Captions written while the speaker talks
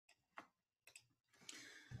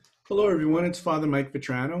Hello, everyone. It's Father Mike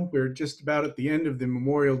Vetrano. We're just about at the end of the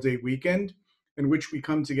Memorial Day weekend, in which we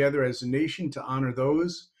come together as a nation to honor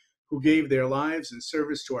those who gave their lives in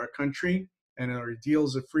service to our country and our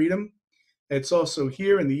ideals of freedom. It's also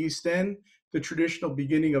here in the East End, the traditional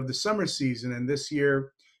beginning of the summer season. And this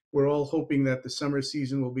year, we're all hoping that the summer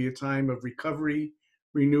season will be a time of recovery,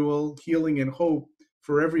 renewal, healing, and hope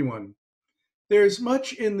for everyone. There's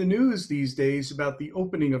much in the news these days about the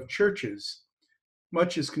opening of churches.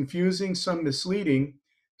 Much is confusing, some misleading,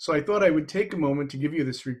 so I thought I would take a moment to give you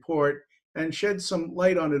this report and shed some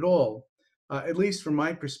light on it all, at least from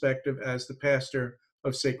my perspective as the pastor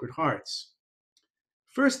of Sacred Hearts.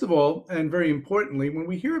 First of all, and very importantly, when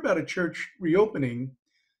we hear about a church reopening,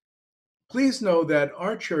 please know that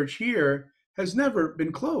our church here has never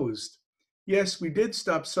been closed. Yes, we did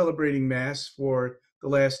stop celebrating Mass for the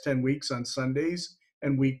last 10 weeks on Sundays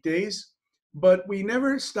and weekdays, but we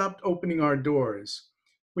never stopped opening our doors.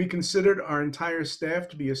 We considered our entire staff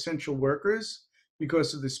to be essential workers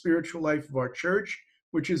because of the spiritual life of our church,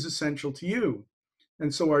 which is essential to you.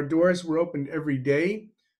 And so our doors were opened every day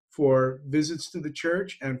for visits to the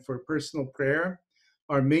church and for personal prayer.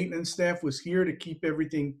 Our maintenance staff was here to keep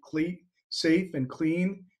everything clean, safe and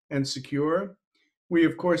clean and secure. We,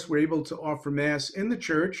 of course, were able to offer Mass in the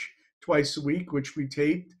church twice a week, which we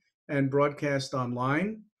taped and broadcast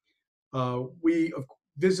online. We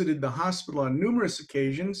visited the hospital on numerous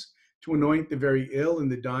occasions to anoint the very ill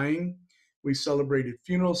and the dying. We celebrated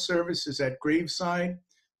funeral services at graveside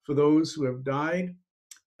for those who have died.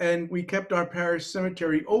 And we kept our parish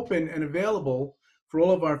cemetery open and available for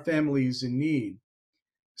all of our families in need.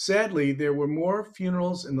 Sadly, there were more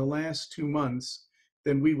funerals in the last 2 months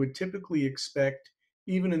than we would typically expect,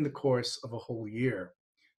 even in the course of a whole year.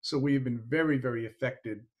 So we have been very, very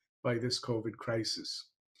affected by this COVID crisis.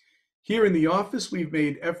 Here in the office, we've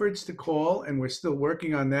made efforts to call, and we're still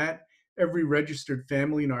working on that, every registered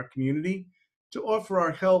family in our community to offer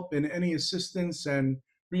our help in any assistance and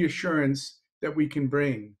reassurance that we can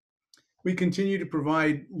bring. We continue to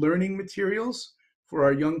provide learning materials for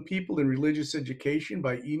our young people in religious education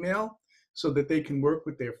by email so that they can work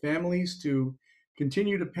with their families to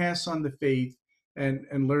continue to pass on the faith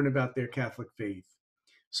and learn about their Catholic faith.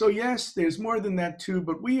 So yes, there's more than that too,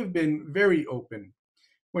 but we have been very open.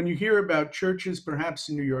 When you hear about churches, perhaps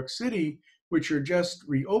in New York City, which are just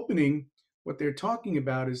reopening, what they're talking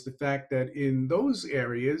about is the fact that in those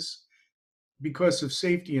areas, because of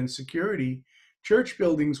safety and security, church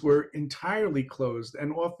buildings were entirely closed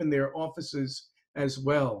and often their offices as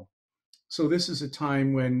well. So this is a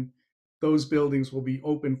time when those buildings will be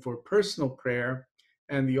open for personal prayer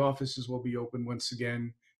and the offices will be open once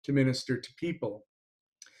again to minister to people.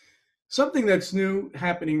 Something that's new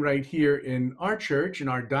happening right here in our church, in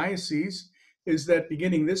our diocese, is that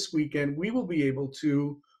beginning this weekend, we will be able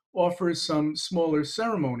to offer some smaller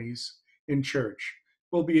ceremonies in church.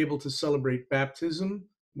 We'll be able to celebrate baptism,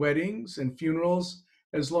 weddings, and funerals,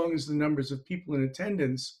 as long as the numbers of people in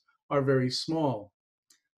attendance are very small.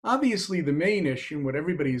 Obviously, the main issue, and what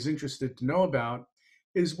everybody is interested to know about,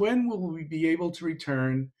 is when will we be able to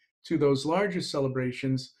return to those larger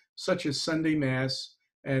celebrations, such as Sunday Mass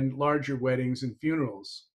and larger weddings and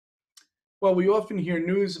funerals. While we often hear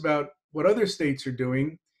news about what other states are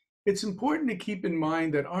doing, it's important to keep in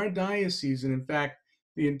mind that our diocese, and in fact,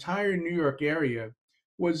 the entire New York area,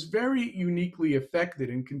 was very uniquely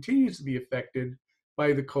affected and continues to be affected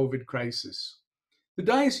by the COVID crisis. The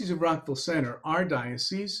Diocese of Rockville Centre, our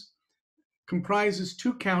diocese, comprises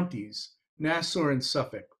two counties, Nassau and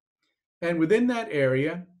Suffolk. And within that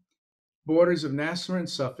area, borders of Nassau and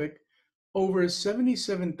Suffolk, over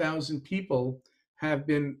 77,000 people have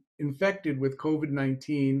been infected with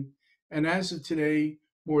COVID-19, and as of today,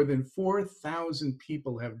 more than 4,000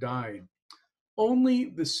 people have died. Only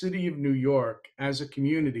the city of New York, as a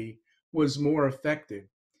community, was more affected.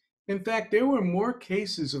 In fact, there were more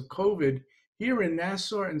cases of COVID here in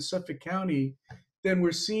Nassau and Suffolk County than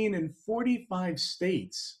were seen in 45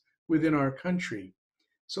 states within our country.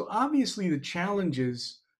 So obviously the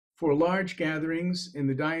challenges for large gatherings in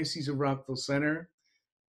the Diocese of Rockville Centre,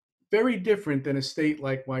 very different than a state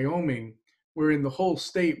like Wyoming, where in the whole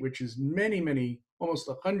state, which is many, almost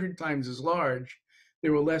 100 times as large,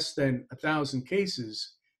 there were less than 1,000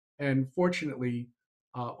 cases, and fortunately,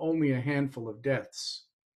 only a handful of deaths.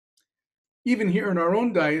 Even here in our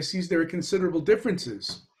own diocese, there are considerable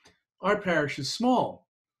differences. Our parish is small.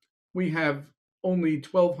 We have only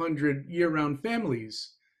 1,200 year-round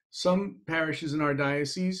families. Some parishes in our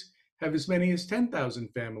diocese have as many as 10,000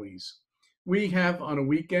 families. We have on a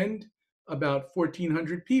weekend about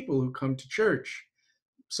 1,400 people who come to church.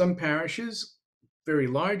 Some parishes, very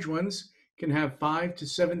large ones, can have 5 to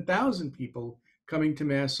 7,000 people coming to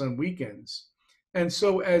Mass on weekends. And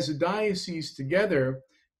so, as a diocese together,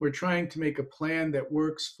 we're trying to make a plan that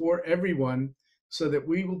works for everyone so that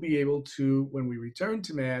we will be able to, when we return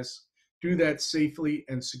to Mass, do that safely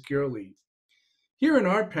and securely. Here in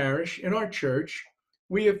our parish, in our church,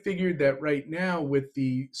 we have figured that right now, with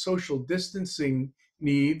the social distancing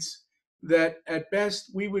needs, that at best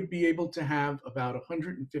we would be able to have about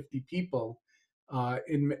 150 people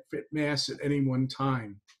in Mass at any one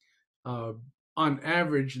time. Uh, on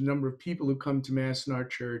average, the number of people who come to Mass in our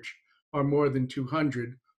church are more than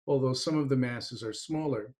 200, although some of the Masses are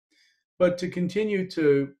smaller. But to continue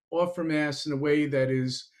to offer Mass in a way that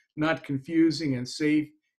is not confusing and safe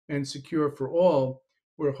and secure for all,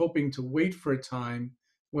 we're hoping to wait for a time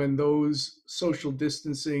when those social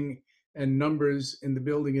distancing and numbers in the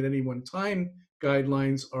building at any one time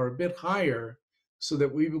guidelines are a bit higher so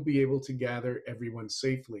that we will be able to gather everyone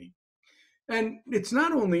safely. And it's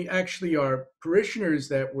not only actually our parishioners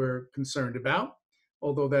that we're concerned about,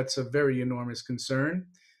 although that's a very enormous concern,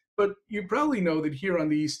 but you probably know that here on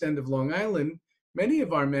the East End of Long Island, many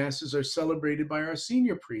of our masses are celebrated by our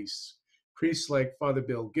senior priests. Priests like Father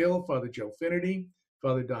Bill Gill, Father Joe Finnerty,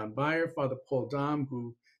 Father Don Beyer, Father Paul Dom,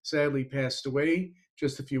 who sadly passed away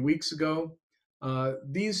just a few weeks ago.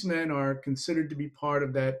 These men are considered to be part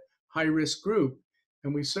of that high risk group,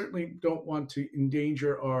 and we certainly don't want to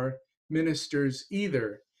endanger our ministers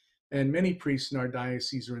either. And many priests in our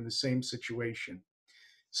diocese are in the same situation.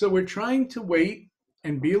 So we're trying to wait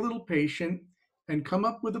and be a little patient and come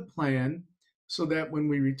up with a plan so that when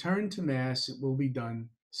we return to Mass, it will be done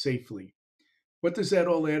safely. What does that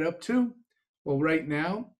all add up to? Well, right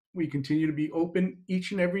now, we continue to be open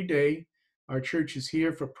each and every day. Our church is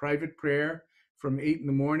here for private prayer from 8 in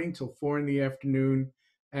the morning till 4 in the afternoon,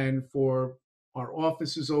 and for our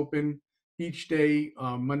office is open each day,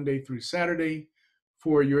 Monday through Saturday,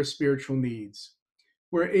 for your spiritual needs.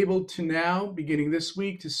 We're able to now, beginning this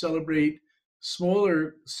week, to celebrate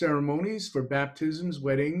smaller ceremonies for baptisms,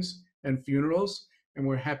 weddings, and funerals, and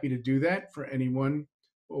we're happy to do that for anyone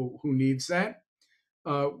who needs that.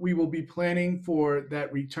 We will be planning for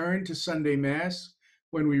that return to Sunday Mass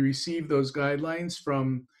when we receive those guidelines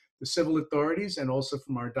from the civil authorities and also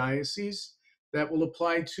from our diocese. That will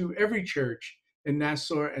apply to every church in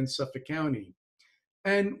Nassau and Suffolk County.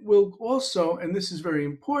 And we'll also, and this is very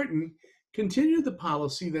important, continue the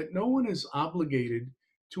policy that no one is obligated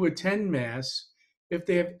to attend Mass if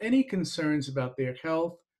they have any concerns about their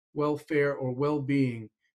health, welfare, or well being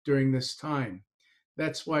during this time.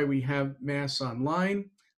 That's why we have Mass online.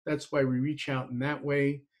 That's why we reach out in that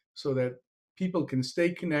way so that people can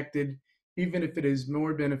stay connected, even if it is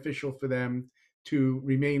more beneficial for them to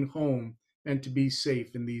remain home and to be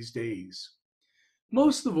safe in these days.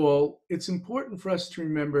 Most of all, it's important for us to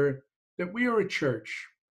remember that we are a church.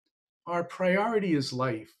 Our priority is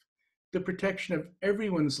life, the protection of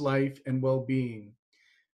everyone's life and well being.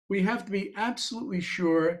 We have to be absolutely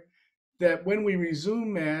sure that when we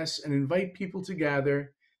resume Mass and invite people to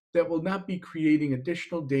gather, that will not be creating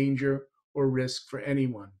additional danger or risk for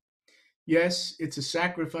anyone. Yes, it's a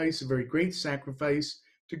sacrifice, a very great sacrifice,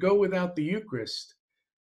 to go without the Eucharist,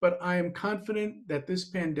 but I am confident that this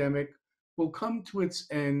pandemic will come to its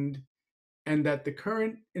end and that the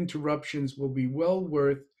current interruptions will be well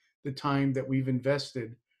worth the time that we've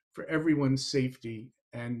invested for everyone's safety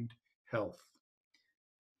and health.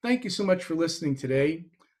 Thank you so much for listening today.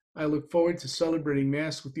 I look forward to celebrating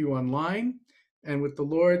Mass with you online and with the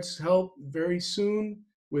Lord's help very soon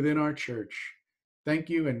within our church. Thank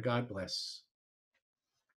you and God bless.